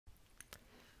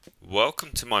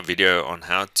Welcome to my video on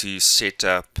how to set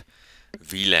up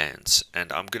VLANs,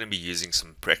 and I'm going to be using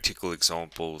some practical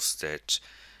examples that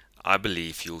I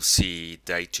believe you'll see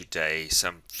day to day,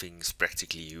 some things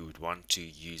practically you would want to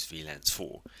use VLANs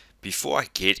for. Before I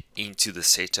get into the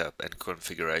setup and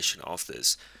configuration of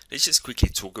this, let's just quickly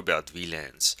talk about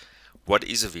VLANs. What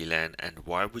is a VLAN and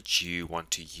why would you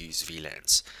want to use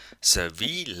VLANs? So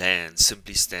VLAN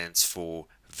simply stands for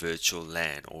virtual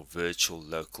LAN or virtual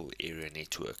local area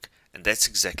network, and that's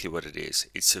exactly what it is.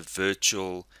 It's a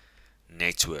virtual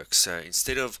network. So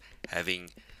instead of having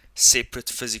separate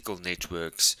physical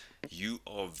networks, you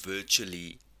are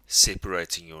virtually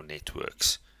separating your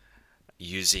networks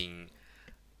using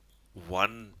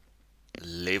one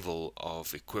level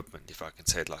of equipment, if I can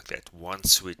say it like that. One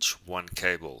switch, one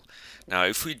cable. Now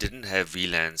if we didn't have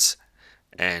VLANs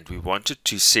and we wanted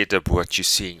to set up what you're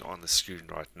seeing on the screen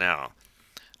right now,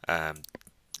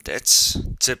 that's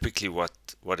typically what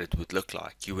it would look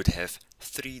like. You would have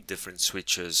 3 different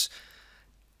switches,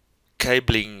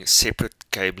 cabling, separate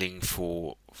cabling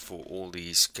for all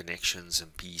these connections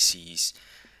and PCs,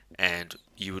 and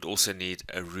you would also need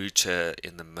a router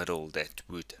in the middle that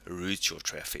would route your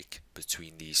traffic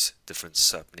between these different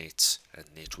subnets and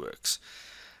networks.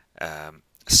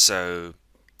 So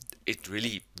it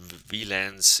really,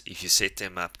 VLANs, if you set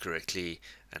them up correctly,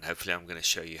 and hopefully I'm going to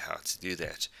show you how to do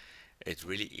that, it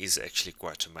really is actually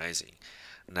quite amazing.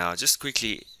 Now just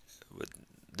quickly,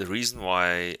 the reason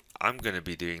why I'm going to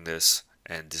be doing this,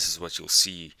 and this is what you'll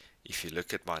see if you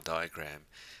look at my diagram,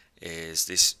 is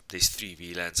there's 3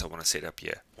 VLANs I want to set up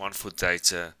here. One for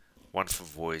data, one for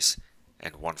voice,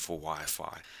 and one for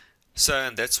Wi-Fi. So,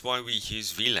 and that's why we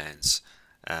use VLANs,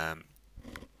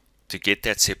 to get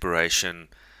that separation,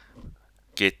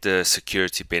 get the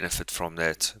security benefit from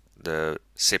that. The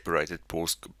separated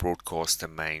broadcast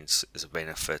domains is a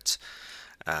benefit.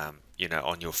 You know,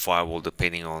 on your firewall,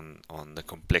 depending on the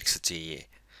complexity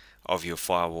of your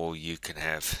firewall, you can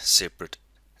have separate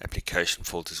application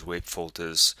filters, web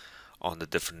filters on the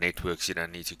different networks. You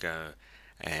don't need to go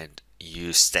and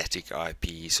use static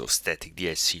IPs or static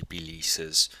DHCP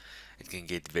leases. It can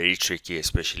get very tricky,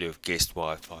 especially with guest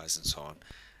Wi-Fi's and so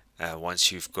on.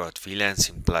 Once you've got VLANs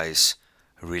in place,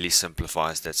 really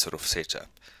simplifies that sort of setup.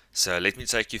 So let me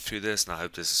take you through this, and I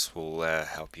hope this will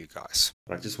help you guys.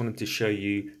 I just wanted to show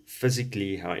you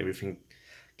physically how everything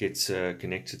gets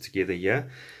connected together here.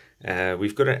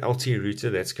 We've got an LTE router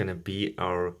that's going to be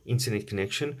our internet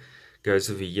connection. Goes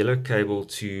with a yellow cable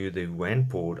to the WAN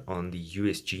port on the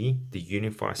USG, the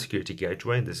Unified Security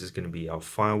Gateway. This is going to be our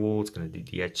firewall. It's going to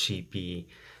do DHCP,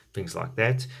 things like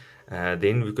that.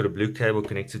 Then we've got a blue cable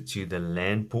connected to the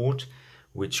LAN port,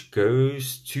 which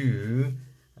goes to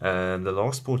the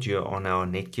last port here on our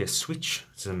Netgear switch.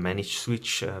 It's a managed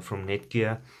switch from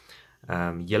Netgear.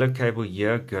 Yellow cable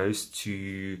here goes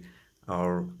to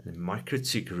our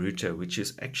MikroTik router, which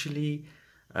is actually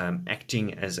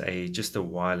acting as just a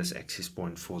wireless access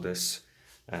point for this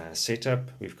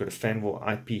setup. We've got a Fanwall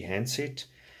IP handset,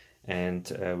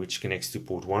 and which connects to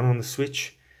port 1 on the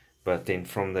switch. But then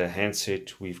from the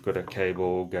handset, we've got a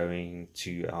cable going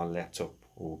to our laptop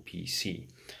or PC.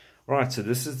 Alright, so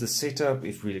this is the setup.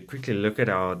 If we quickly look at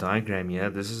our diagram here,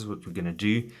 this is what we're going to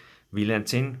do. VLAN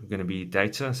 10, we're going to be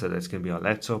data, so that's going to be our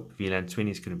laptop. VLAN 20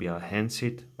 is going to be our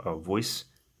handset, our voice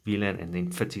VLAN, and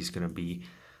then 50 is going to be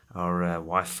our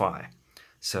Wi-Fi.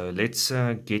 So let's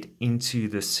get into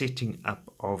the setting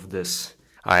up of this.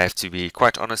 I have to be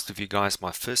quite honest with you guys,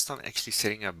 my first time actually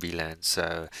setting up VLAN,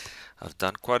 so I've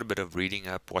done quite a bit of reading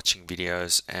up, watching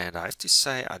videos, and I have to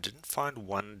say I didn't find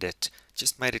one that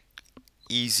just made it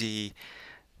easy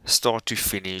start to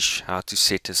finish, how to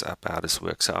set this up, how this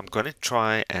works. So I'm going to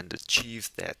try and achieve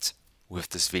that with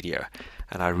this video,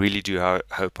 and I really do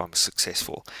hope I'm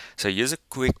successful. So here's a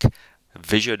quick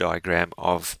visual diagram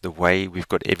of the way we've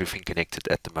got everything connected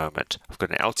at the moment. I've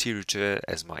got an LTE router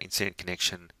as my internet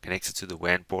connection connected to the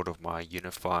WAN port of my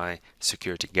Unified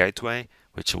Security Gateway,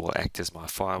 which will act as my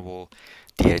firewall,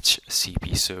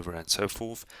 DHCP server, and so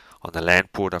forth. On the LAN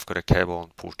port, I've got a cable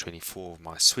on port 24 of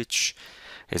my switch.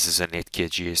 This is a Netgear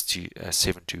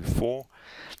GS724.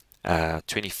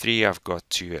 23, I've got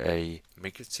to a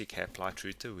MikroTik Light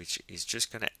router, which is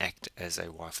just going to act as a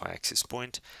Wi-Fi access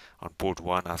point. On port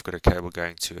 1, I've got a cable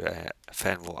going to a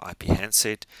Fanwall IP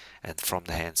handset, and from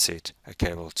the handset, a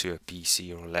cable to a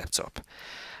PC or a laptop.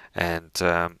 And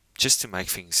just to make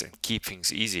things and keep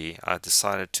things easy, I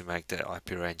decided to make the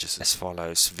IP ranges as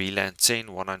follows: VLAN 10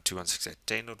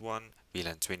 192.168.10.1,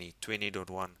 VLAN 20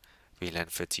 20.1, VLAN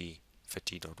 30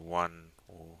 30.1,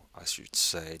 or I should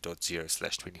say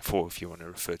 .0/24 if you want to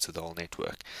refer to the whole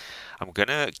network. I'm going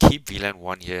to keep VLAN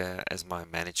 1 here as my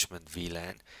management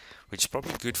VLAN, which is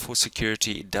probably good for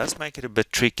security. It does make it a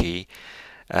bit tricky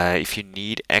if you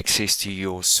need access to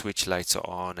your switch later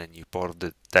on and you're part of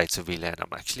the data VLAN.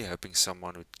 I'm actually hoping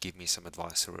someone would give me some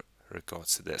advice in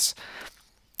regards to this.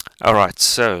 Alright,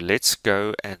 so let's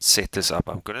go and set this up.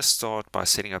 I'm going to start by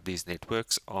setting up these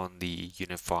networks on the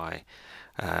UniFi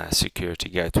security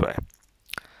gateway.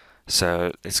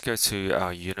 So let's go to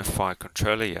our UniFi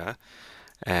controller here,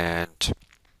 and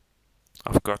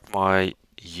I've got my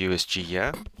USG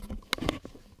here,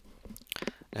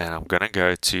 and I'm going to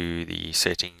go to the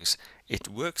settings. It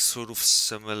works sort of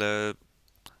similar,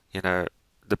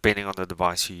 depending on the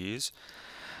device you use.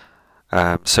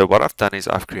 So what I've done is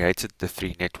I've created the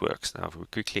 3 networks. Now if we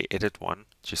quickly edit one,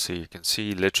 just so you can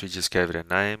see, literally just gave it a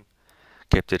name,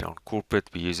 kept it on corporate,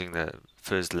 we're using the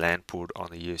first LAN port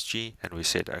on the USG, and we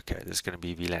said, okay, this is going to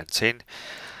be VLAN 10.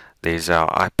 There's our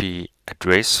IP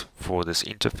address for this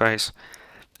interface,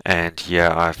 and here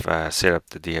I've set up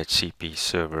the DHCP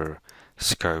server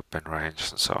scope and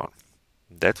range and so on.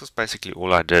 That was basically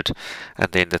all I did,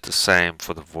 and then did the same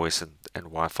for the voice and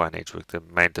Wi-Fi network, the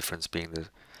main difference being the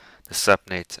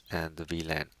subnet and the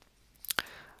VLAN.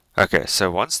 Okay, so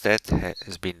once that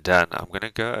has been done, I'm going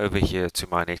to go over here to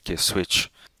my Netgear switch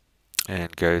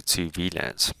and go to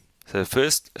VLANs. So the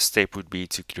first step would be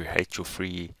to create your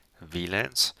free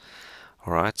VLANs.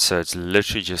 Alright, so it's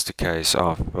literally just a case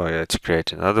of I had to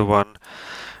create another one,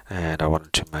 and I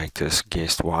wanted to make this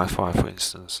guest Wi-Fi, for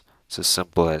instance. It's as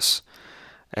simple as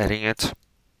adding it.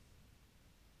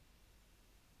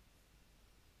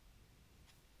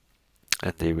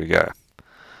 And there we go.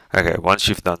 Okay, once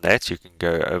you've done that, you can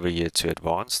go over here to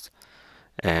advanced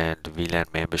and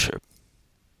VLAN membership.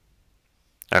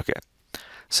 Okay,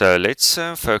 so let's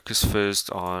focus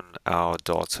first on our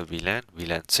data VLAN,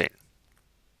 VLAN 10.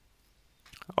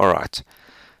 Alright,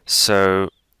 so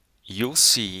you'll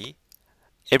see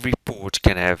every port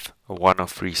can have one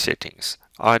of 3 settings.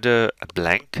 Either a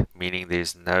blank, meaning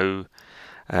there's no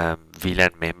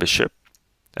VLAN membership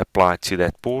applied to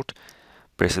that port.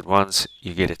 Press it once,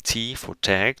 you get a T for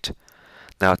tagged.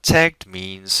 Now tagged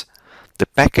means the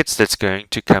packets that's going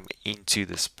to come into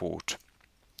this port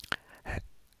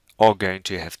are going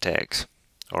to have tags.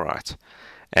 Alright,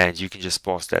 and you can just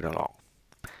pass that along.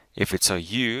 If it's a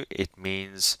U, it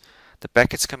means the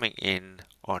packets coming in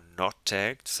are not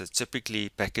tagged. So typically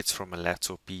packets from a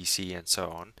laptop, PC and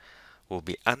so on will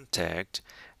be untagged,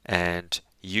 and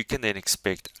you can then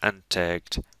expect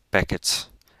untagged packets,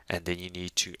 and then you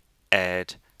need to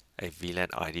add a VLAN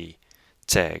ID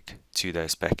tag to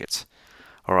those packets.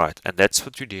 Alright, and that's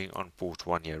what we're doing on port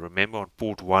 1 here. Remember, on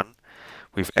port 1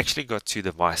 we've actually got 2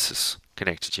 devices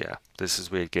connected here. This is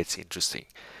where it gets interesting.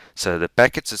 So the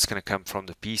packets that's going to come from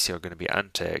the PC are going to be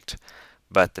untagged,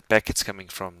 but the packets coming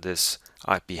from this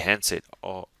IP handset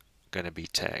are going to be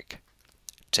tagged.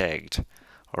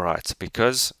 Alright,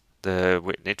 because the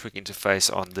network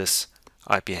interface on this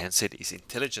IP handset is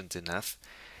intelligent enough,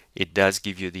 it does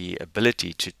give you the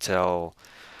ability to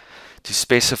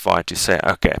specify, to say,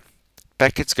 okay,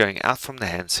 packets going out from the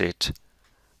handset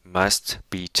must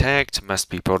be tagged, must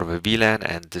be part of a VLAN,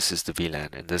 and this is the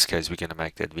VLAN. In this case, we're going to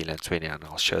make that VLAN 20, and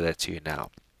I'll show that to you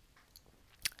now.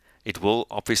 It will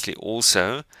obviously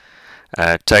also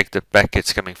take the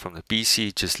packets coming from the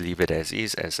PC, just leave it as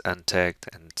is, as untagged,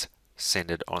 and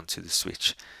send it onto the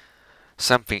switch.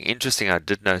 Something interesting I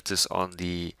did notice on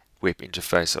the web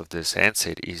interface of this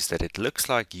handset is that it looks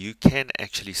like you can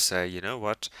actually say, you know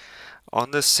what,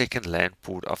 on the second LAN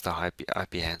port of the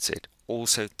IP handset,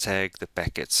 also tag the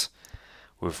packets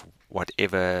with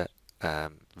whatever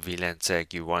VLAN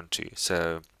tag you want to.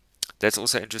 So that's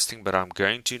also interesting, but I'm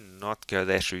going to not go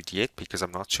that route yet because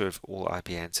I'm not sure if all IP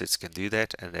handsets can do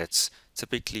that, and that's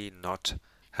typically not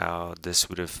how this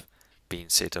would have been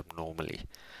set up normally.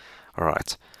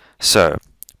 Alright, so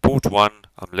port 1,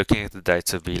 I'm looking at the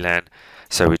data VLAN.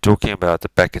 So we're talking about the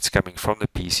packets coming from the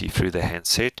PC through the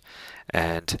handset,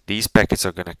 and these packets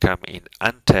are going to come in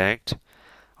untagged.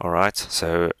 Alright,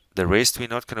 so the rest we're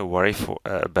not going to worry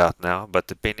about now, but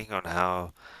depending on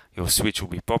how your switch will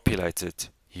be populated,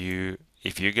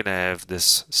 if you're going to have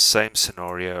this same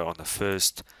scenario on the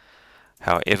first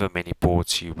however many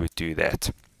ports, you would do that.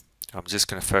 I'm just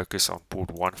going to focus on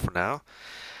port 1 for now.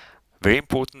 Very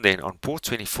important then, on port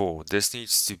 24, this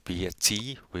needs to be a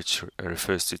T, which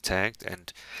refers to tagged,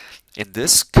 and in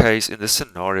this case, in this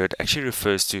scenario, it actually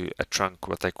refers to a trunk,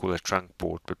 what they call a trunk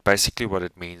port, but basically what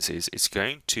it means is it's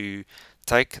going to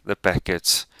take the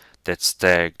packets that's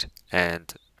tagged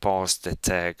and pass the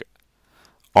tag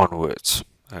onwards.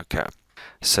 Okay,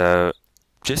 so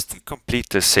just to complete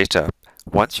the setup,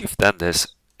 once you've done this,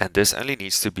 and this only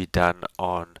needs to be done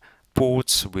on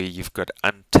ports where you've got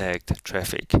untagged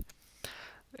traffic,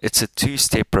 it's a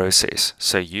two-step process.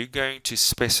 So you're going to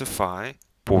specify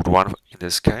port 1 in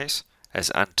this case as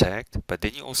untagged, but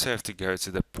then you also have to go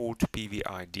to the port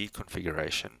PVID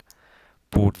configuration,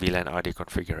 port VLAN ID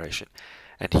configuration.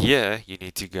 And here you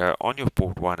need to go on your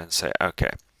port 1 and say,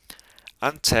 okay,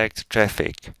 untagged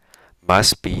traffic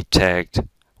must be tagged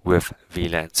with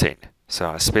VLAN 10. So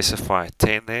I specify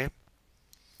 10 there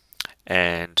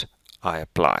and I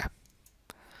apply.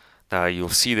 Now you'll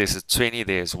see there's a 20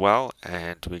 there as well,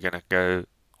 and we're going to go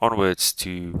onwards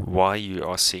to why you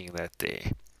are seeing that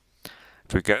there.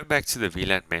 If we go back to the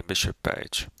VLAN membership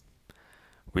page,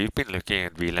 we've been looking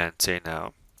at VLAN 10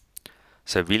 now.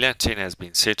 So VLAN 10 has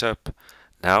been set up.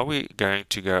 Now we're going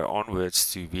to go onwards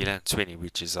to VLAN 20,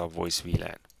 which is our voice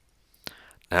VLAN.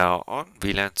 Now on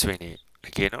VLAN 20,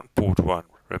 again on port 1,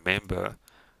 remember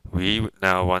we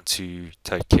now want to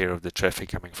take care of the traffic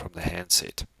coming from the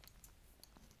handset.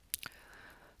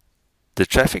 The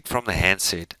traffic from the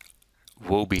handset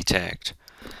will be tagged,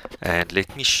 and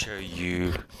let me show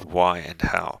you why and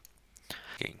how.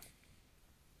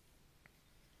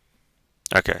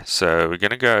 Okay, so we're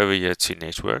going to go over here to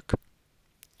network.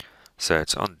 So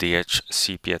it's on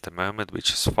DHCP at the moment,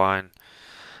 which is fine.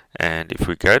 And if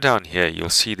we go down here, you'll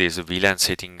see there's a VLAN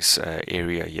settings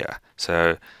area here.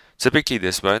 So typically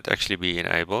this won't actually be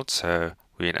enabled, so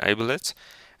we enable it,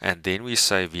 and then we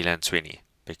say VLAN 20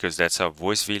 because that's our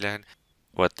voice VLAN.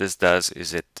 What this does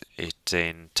is it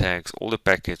then tags all the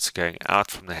packets going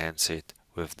out from the handset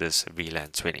with this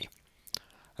VLAN 20.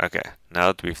 Okay,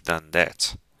 now that we've done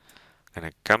that, I'm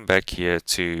going to come back here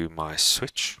to my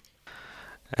switch,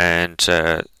 and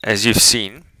as you've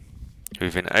seen,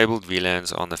 we've enabled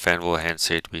VLANs on the Fanville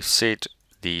handset. We've said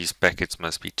these packets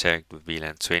must be tagged with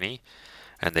VLAN 20,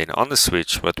 and then on the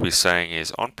switch what we're saying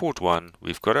is on port 1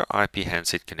 we've got our IP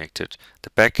handset connected. The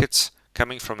packets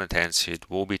coming from the handset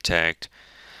will be tagged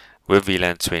with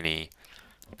VLAN 20,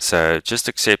 so just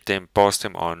accept them, pass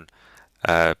them on.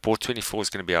 Port 24 is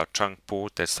going to be our trunk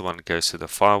port. That's the one that goes to the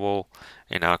firewall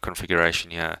in our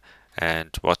configuration here, and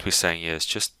what we're saying here is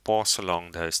just pass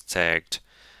along those tagged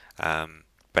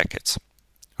packets.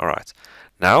 Alright,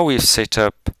 now we've set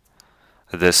up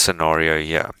this scenario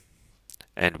here,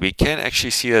 and we can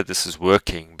actually see that this is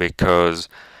working because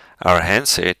our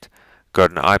handset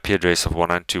got an IP address of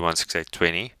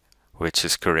 192.168.20, which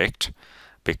is correct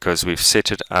because we've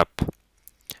set it up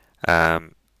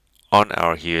on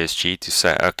our USG to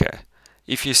say, okay,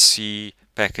 if you see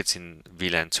packets in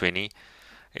VLAN 20,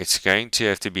 it's going to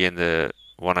have to be in the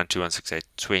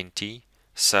 192.168.20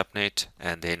 subnet,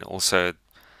 and then also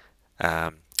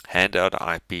hand out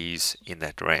IPs in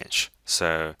that range.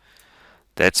 So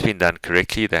that's been done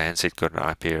correctly. The handset got an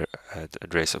IP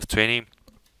address of 20.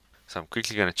 So I'm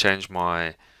quickly going to change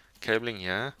my cabling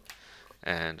here,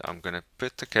 and I'm going to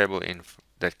put the cable in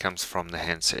that comes from the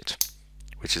handset,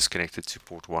 which is connected to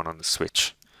port 1 on the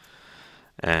switch.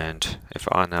 And if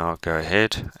I now go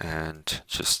ahead and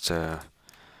just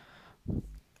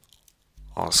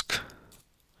ask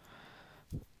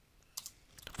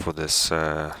for this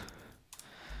for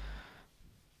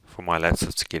my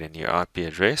laptop to get a new IP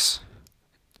address,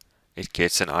 it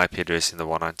gets an IP address in the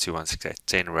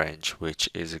 192.168.10 range, which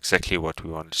is exactly what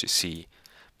we wanted to see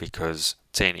because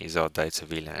 10 is our data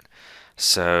VLAN.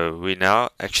 So we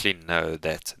now actually know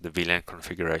that the VLAN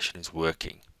configuration is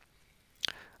working.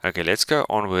 Okay, let's go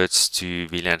onwards to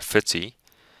VLAN 50,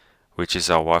 which is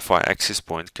our Wi-Fi access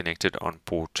point connected on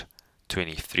port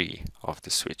 23 of the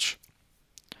switch.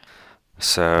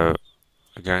 So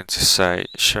we're going to say,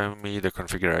 show me the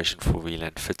configuration for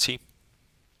VLAN 50.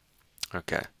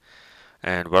 Okay,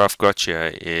 and what I've got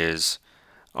here is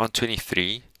on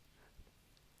 23,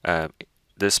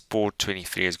 this port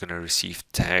 23 is going to receive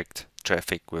tagged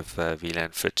traffic with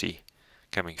VLAN 50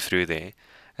 coming through there,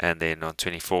 and then on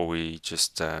 24 we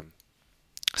just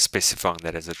specifying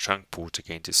that as a trunk port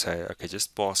again to say, okay,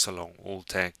 just pass along all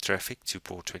tagged traffic to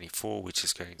port 24, which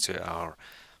is going to our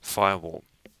firewall.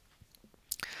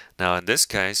 Now in this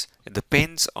case, it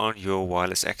depends on your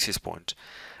wireless access point.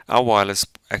 Our wireless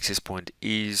access point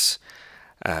is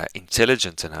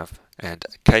intelligent enough and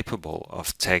capable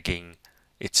of tagging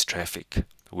its traffic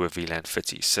with VLAN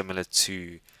 50, similar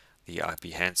to the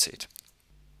IP handset.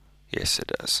 Yes,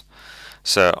 it does.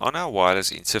 So on our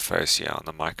wireless interface here on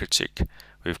the microchip,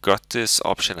 we've got this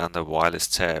option under wireless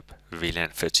tab,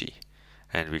 VLAN 50,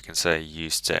 and we can say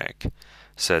use tag.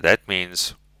 So that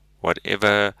means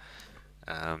whatever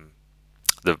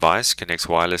device connects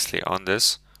wirelessly on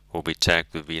this will be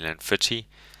tagged with VLAN 50,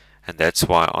 and that's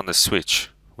why on the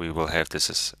switch we will have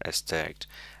this as tagged.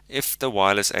 If the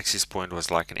wireless access point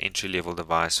was like an entry-level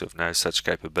device with no such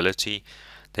capability,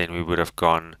 then we would have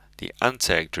gone the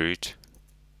untagged route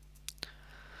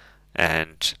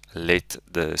and let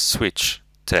the switch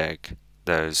tag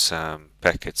those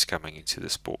packets coming into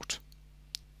this port.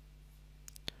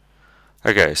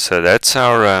 Okay, so that's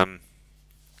our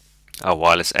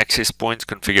wireless access point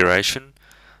configuration.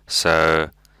 So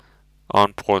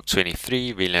on port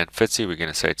 23 VLAN 50, we're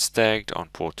going to say it's tagged. On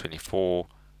port 24,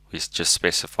 we just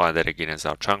specify that again as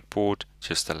our trunk port,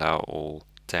 just allow all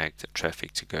tagged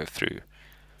traffic to go through.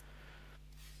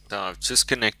 So I've just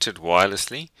connected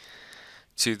wirelessly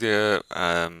to the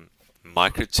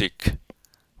MikroTik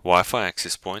Wi-Fi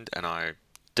access point, and I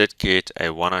did get a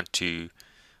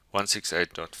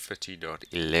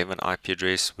 192.168.50.11 IP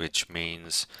address, which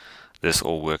means this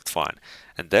all worked fine.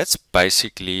 And that's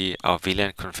basically our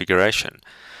VLAN configuration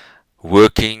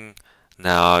working.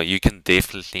 Now you can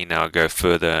definitely now go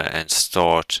further and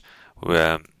start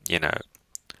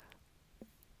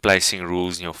placing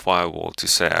rules in your firewall to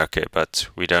say, okay, but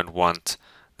we don't want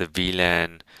the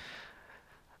VLAN,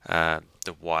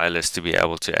 the wireless, to be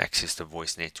able to access the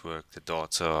voice network, the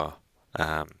data,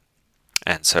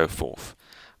 and so forth.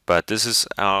 But this is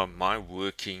my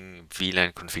working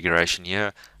VLAN configuration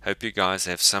here. Hope you guys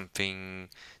have something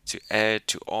to add,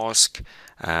 to ask.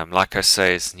 Like I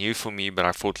say, it's new for me, but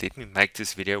I thought let me make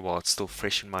this video while it's still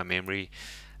fresh in my memory,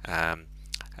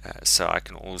 so I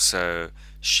can also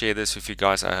share this with you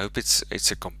guys. I hope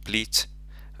it's a complete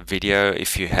video.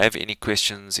 If you have any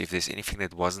questions, if there's anything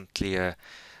that wasn't clear,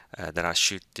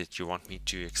 that you want me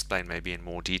to explain maybe in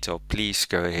more detail, please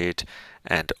go ahead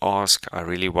and ask. I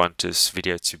really want this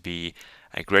video to be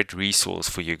a great resource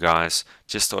for you guys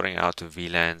just starting out with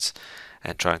VLANs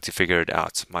and trying to figure it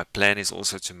out. My plan is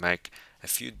also to make a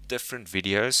few different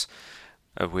videos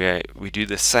where we do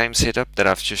the same setup that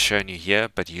I've just shown you here,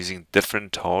 but using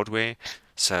different hardware.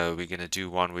 So we're going to do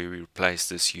one where we replace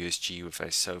this USG with a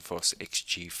Sophos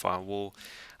XG firewall.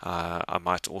 I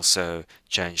might also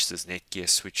change this Netgear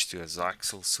switch to a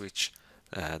Zyxel switch.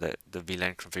 The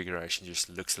VLAN configuration just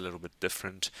looks a little bit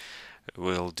different.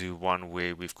 We'll do one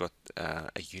where we've got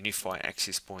a UniFi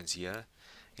access points here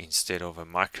instead of a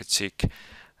MikroTik.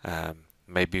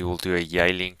 Maybe we'll do a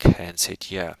Yealink handset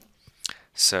here.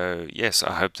 So yes,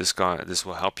 I hope this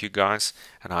will help you guys,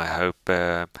 and I hope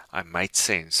I made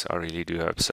sense. I really do hope so.